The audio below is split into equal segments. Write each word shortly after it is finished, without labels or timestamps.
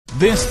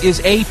This is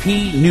AP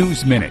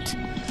News Minute.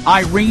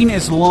 Irene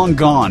is long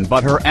gone,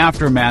 but her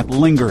aftermath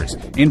lingers.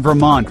 In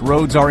Vermont,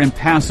 roads are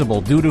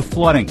impassable due to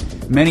flooding.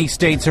 Many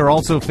states are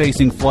also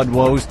facing flood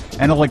woes,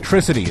 and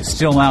electricity is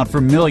still out for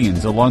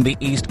millions along the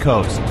East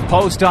Coast.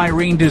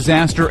 Post-Irene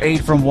disaster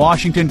aid from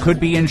Washington could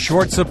be in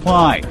short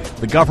supply.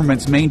 The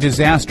government's main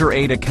disaster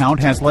aid account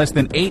has less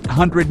than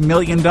 $800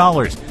 million,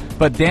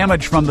 but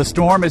damage from the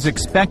storm is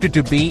expected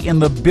to be in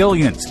the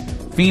billions.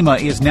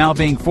 FEMA is now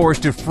being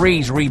forced to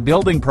freeze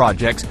rebuilding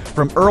projects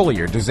from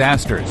earlier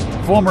disasters.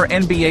 Former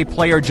NBA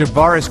player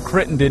Javaris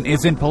Crittenton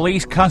is in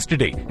police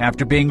custody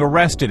after being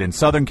arrested in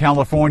Southern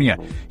California.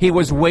 He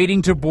was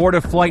waiting to board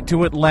a flight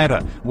to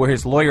Atlanta, where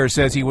his lawyer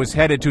says he was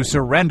headed to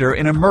surrender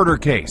in a murder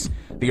case.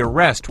 The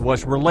arrest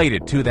was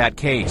related to that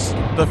case.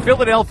 The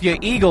Philadelphia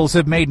Eagles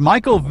have made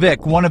Michael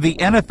Vick one of the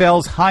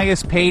NFL's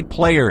highest-paid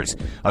players.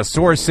 A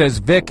source says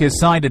Vick has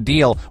signed a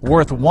deal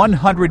worth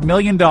 $100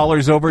 million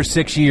over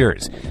 6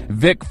 years.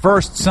 Vick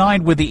first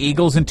signed with the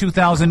Eagles in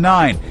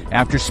 2009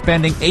 after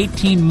spending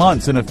 18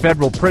 months in a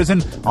federal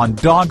prison on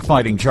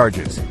dogfighting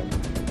charges.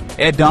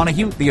 Ed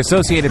Donahue, The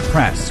Associated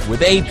Press,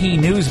 with AP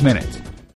News Minute.